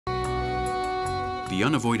The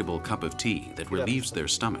unavoidable cup of tea that relieves their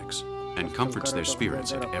stomachs and comforts their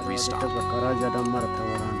spirits at every stop.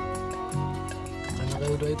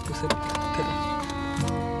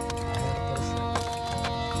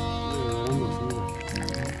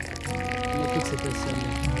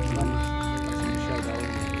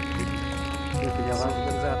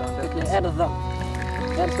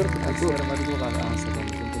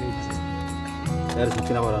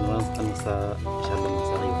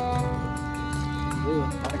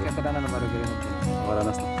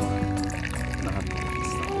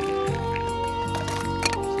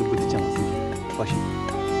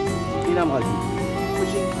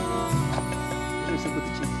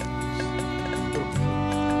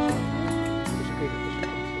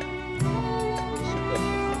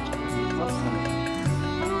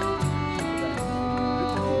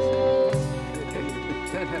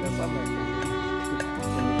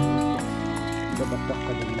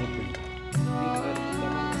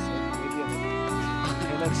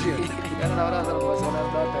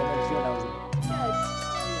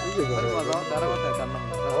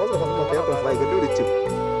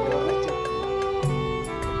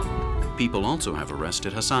 People also have a rest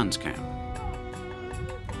at Hassan's camp.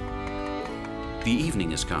 The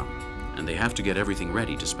evening has come, and they have to get everything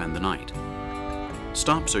ready to spend the night.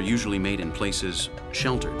 Stops are usually made in places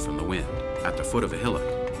sheltered from the wind, at the foot of a hillock,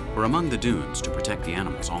 or among the dunes to protect the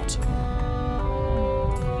animals also.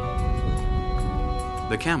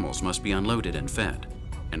 The camels must be unloaded and fed,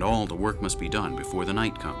 and all the work must be done before the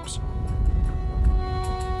night comes.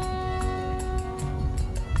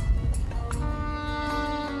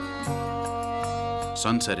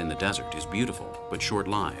 Sunset in the desert is beautiful, but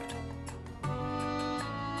short-lived.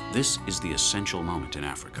 This is the essential moment in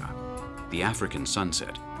Africa. The African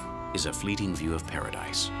sunset is a fleeting view of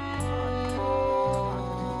paradise.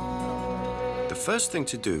 The first thing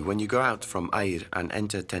to do when you go out from Air and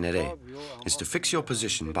enter Tenere is to fix your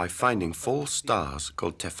position by finding 4 stars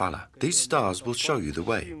called tefala. These stars will show you the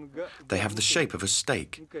way. They have the shape of a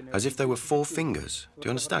stake, as if they were 4 fingers. Do you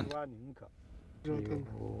understand?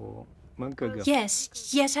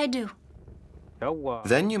 Yes, I do.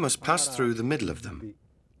 Then you must pass through the middle of them.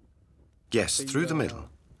 Yes, through the middle.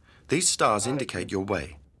 These stars indicate your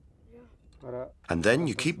way. And then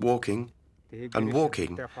you keep walking and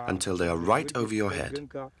walking until they are right over your head.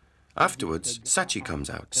 Afterwards, Sachi comes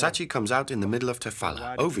out. Sachi comes out in the middle of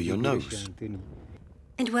Tefala, over your nose.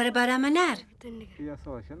 And what about Amanar?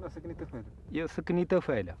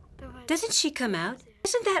 Doesn't she come out?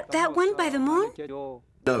 Isn't that one by the moon?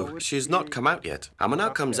 No, she has not come out yet.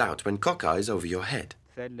 Amanar comes out when Koka is over your head.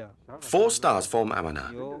 4 stars form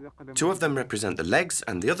Amanar. 2 of them represent the legs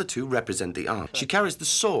and the other 2 represent the arms. She carries the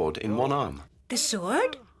sword in one arm. The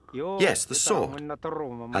sword? Yes, the sword.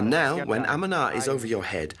 And now, when Amanar is over your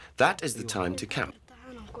head, that is the time to camp.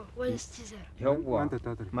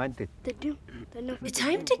 The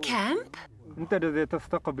time to camp?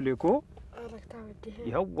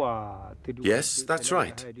 Yes, that's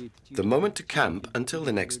right. The moment to camp until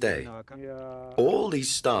the next day. All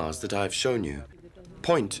these stars that I have shown you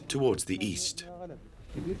point towards the east.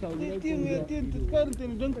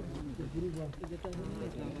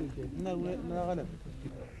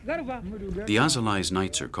 The Azalai's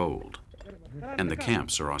nights are cold, and the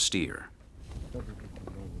camps are austere.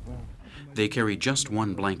 They carry just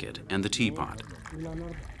one blanket and the teapot.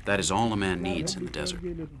 That is all a man needs in the desert.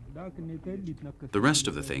 The rest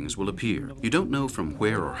of the things will appear. You don't know from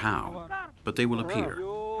where or how, but they will appear.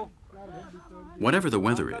 Whatever the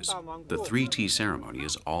weather is, the 3-tea ceremony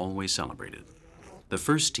is always celebrated. The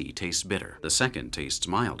first tea tastes bitter, the second tastes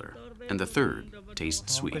milder, and the third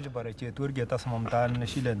tastes sweet.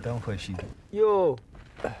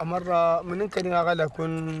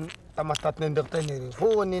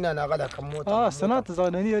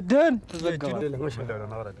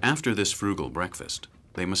 After this frugal breakfast,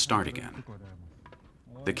 they must start again.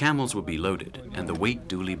 The camels will be loaded and the weight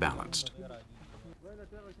duly balanced.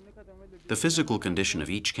 The physical condition of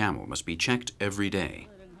each camel must be checked every day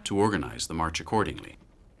to organize the march accordingly.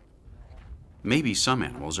 Maybe some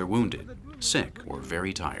animals are wounded, sick, or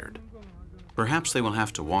very tired. Perhaps they will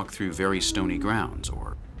have to walk through very stony grounds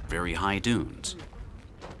or very high dunes.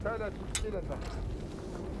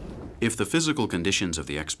 If the physical conditions of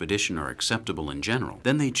the expedition are acceptable in general,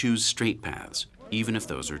 then they choose straight paths, even if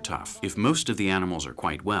those are tough. If most of the animals are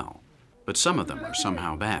quite well, but some of them are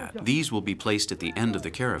somehow bad, these will be placed at the end of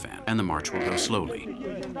the caravan, and the march will go slowly.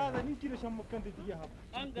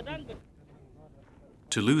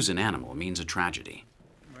 To lose an animal means a tragedy.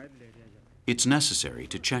 It's necessary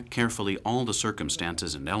to check carefully all the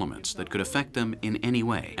circumstances and elements that could affect them in any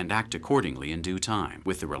way and act accordingly in due time,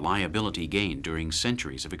 with the reliability gained during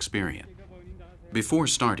centuries of experience. Before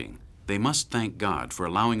starting, they must thank God for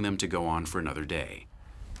allowing them to go on for another day.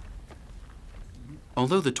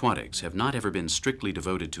 Although the Tuaregs have not ever been strictly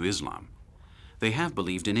devoted to Islam, they have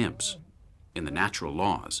believed in imps, in the natural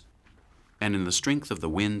laws, and in the strength of the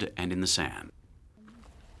wind and in the sand.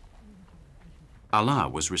 Allah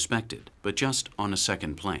was respected, but just on a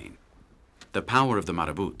second plane. The power of the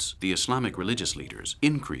marabouts, the Islamic religious leaders,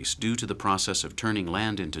 increased due to the process of turning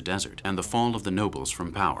land into desert and the fall of the nobles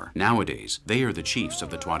from power. Nowadays, they are the chiefs of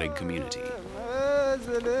the Tuareg community.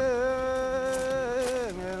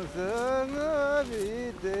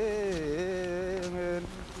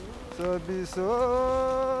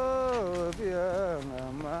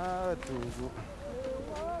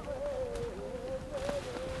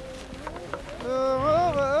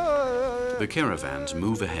 The caravans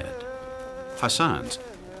move ahead. Hassan's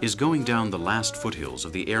is going down the last foothills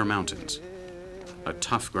of the Air Mountains, a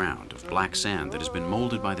tough ground of black sand that has been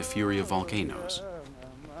molded by the fury of volcanoes.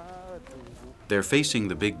 Their facing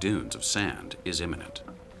the big dunes of sand is imminent.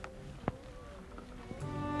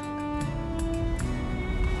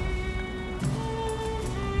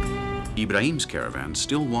 Ibrahim's caravan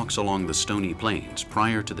still walks along the stony plains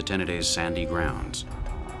prior to the Tenede's sandy grounds.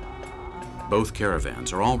 Both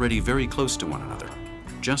caravans are already very close to one another,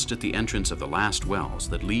 just at the entrance of the last wells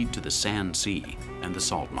that lead to the sand sea and the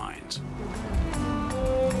salt mines.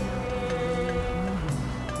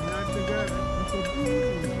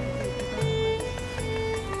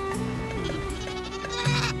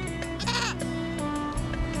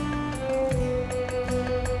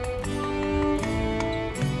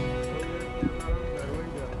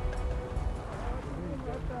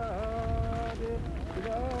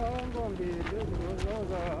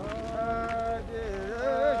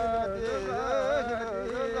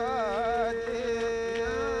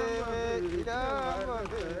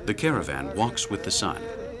 The caravan walks with the sun,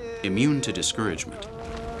 immune to discouragement,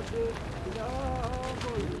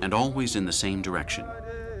 and always in the same direction.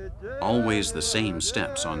 Always the same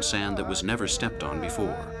steps on sand that was never stepped on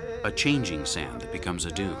before, a changing sand that becomes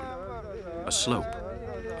a dune, a slope,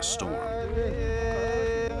 a storm.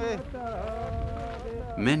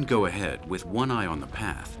 Men go ahead with one eye on the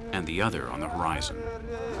path and the other on the horizon.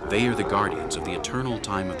 They are the guardians of the eternal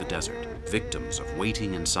time of the desert, victims of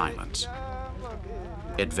waiting and silence,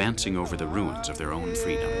 advancing over the ruins of their own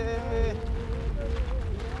freedom.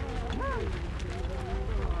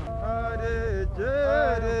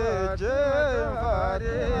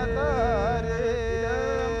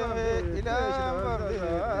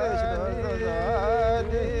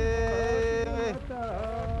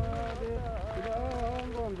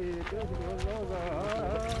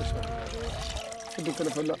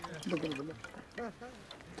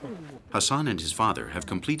 Hassan and his father have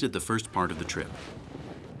completed the first part of the trip.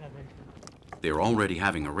 They are already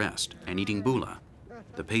having a rest and eating bula,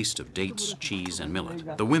 the paste of dates, cheese, and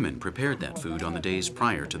millet. The women prepared that food on the days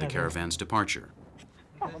prior to the caravan's departure.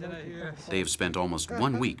 They have spent almost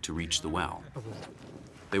 1 week to reach the well.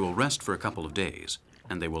 They will rest for a couple of days,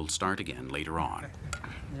 and they will start again later on.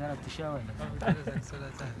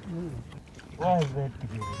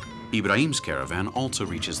 Ibrahim's caravan also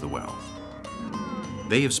reaches the well.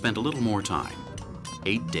 They have spent a little more time,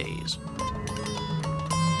 8 days.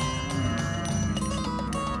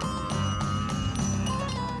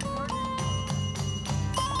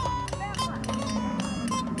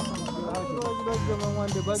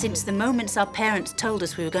 Since the moments our parents told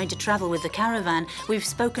us we were going to travel with the caravan, we've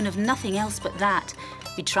spoken of nothing else but that.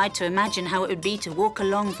 We tried to imagine how it would be to walk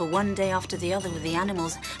along for one day after the other with the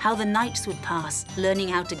animals, how the nights would pass, learning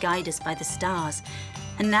how to guide us by the stars.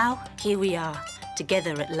 And now, here we are,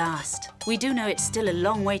 together at last. We do know it's still a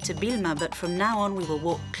long way to Bilma, but from now on we will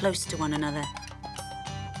walk close to one another.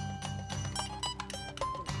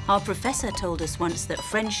 Our professor told us once that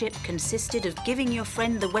friendship consisted of giving your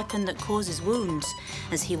friend the weapon that causes wounds,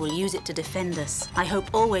 as he will use it to defend us. I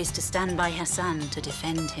hope always to stand by Hassan to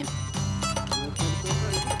defend him.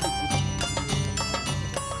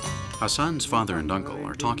 Hassan's father and uncle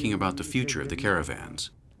are talking about the future of the caravans.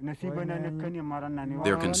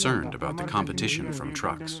 They're concerned about the competition from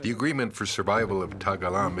trucks. The agreement for survival of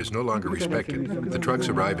Tagalam is no longer respected. The trucks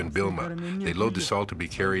arrive in Bilma. They load the salt to be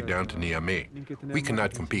carried down to Niamey. We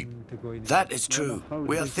cannot compete. That is true.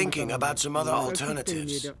 We are thinking about some other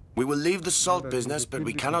alternatives. We will leave the salt business, but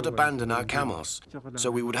we cannot abandon our camels. So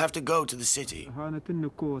we would have to go to the city.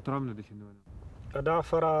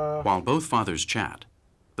 While both fathers chat,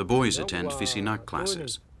 the boys attend Fisinak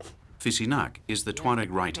classes. Fisinak is the Tuareg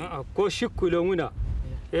writing.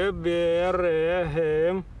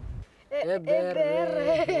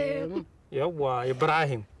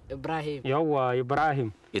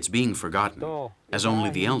 It's being forgotten, as only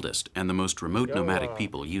the eldest and the most remote nomadic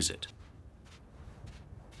people use it.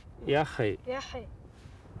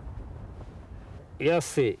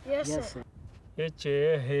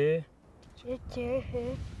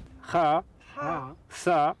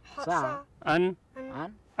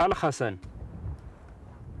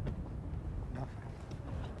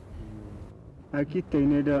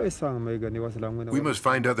 We must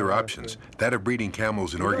find other options. That of breeding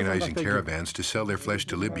camels and organizing caravans to sell their flesh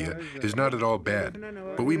to Libya is not at all bad.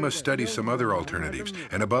 But we must study some other alternatives.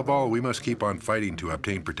 And above all, we must keep on fighting to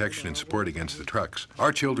obtain protection and support against the trucks.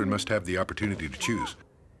 Our children must have the opportunity to choose.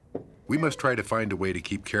 We must try to find a way to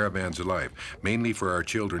keep caravans alive, mainly for our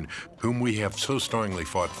children, whom we have so strongly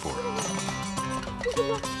fought for.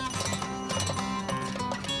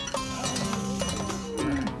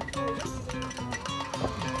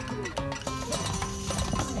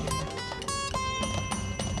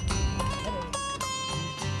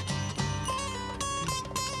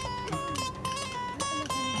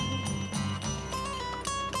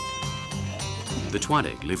 The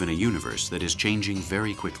Tuareg live in a universe that is changing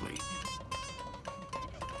very quickly.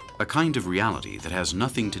 A kind of reality that has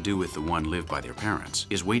nothing to do with the one lived by their parents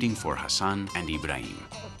is waiting for Hassan and Ibrahim.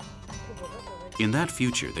 In that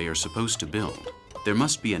future they are supposed to build, there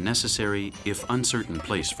must be a necessary, if uncertain,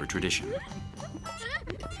 place for tradition.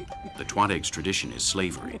 The Tuareg's tradition is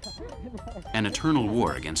slavery, an eternal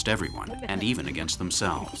war against everyone and even against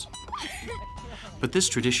themselves. But this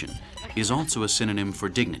tradition is also a synonym for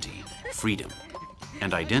dignity, freedom,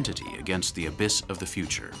 and identity against the abyss of the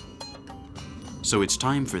future. So it's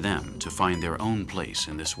time for them to find their own place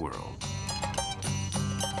in this world.